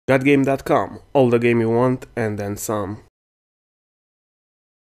Gotgame.com, all the game you want and then some.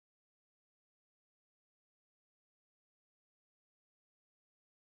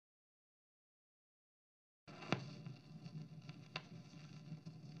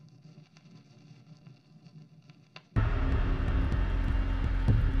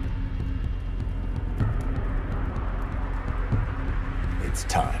 It's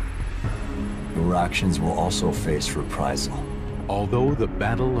time. Your actions will also face reprisal. Although the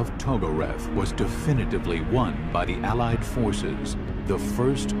Battle of Togareth was definitively won by the Allied forces, the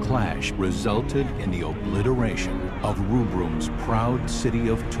first clash resulted in the obliteration of Rubrum's proud city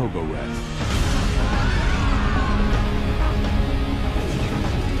of Togareth.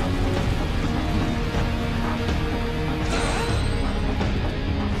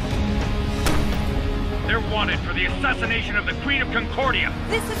 They're wanted for the assassination of the Queen of Concordia.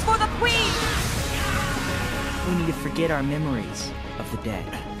 This is for the Queen! We need to forget our memories of the dead.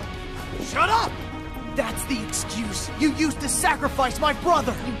 Shut up! That's the excuse you used to sacrifice my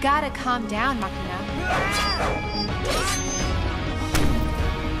brother! You gotta calm down, Machina.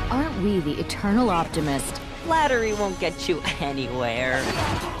 Aren't we the eternal optimist? Flattery won't get you anywhere.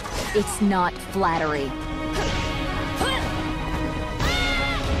 It's not flattery.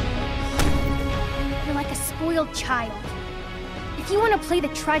 You're like a spoiled child. If you want to play the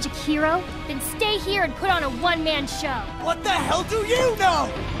tragic hero, then stay here and put on a one-man show. What the hell do you know?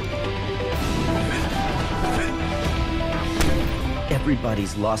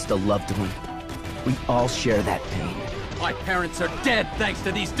 Everybody's lost a loved one. We all share that pain. My parents are dead thanks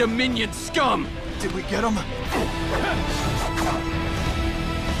to these Dominion scum! Did we get him?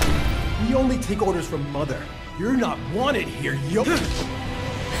 We only take orders from Mother. You're not wanted here, yo.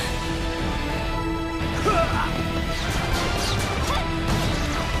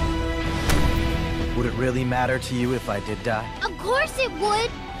 Would it really matter to you if I did die? Of course it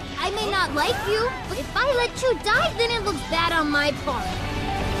would. I may not like you, but if I let you die, then it looks bad on my part.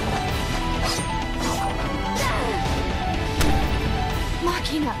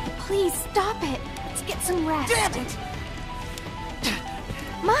 Machina, please stop it. Let's get some rest. Damn it!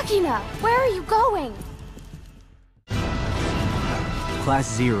 Machina, where are you going?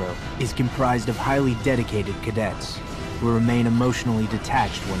 Class 0 is comprised of highly dedicated cadets who remain emotionally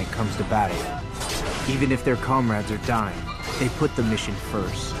detached when it comes to battle. Even if their comrades are dying, they put the mission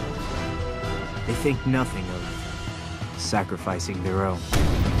first. They think nothing of sacrificing their own.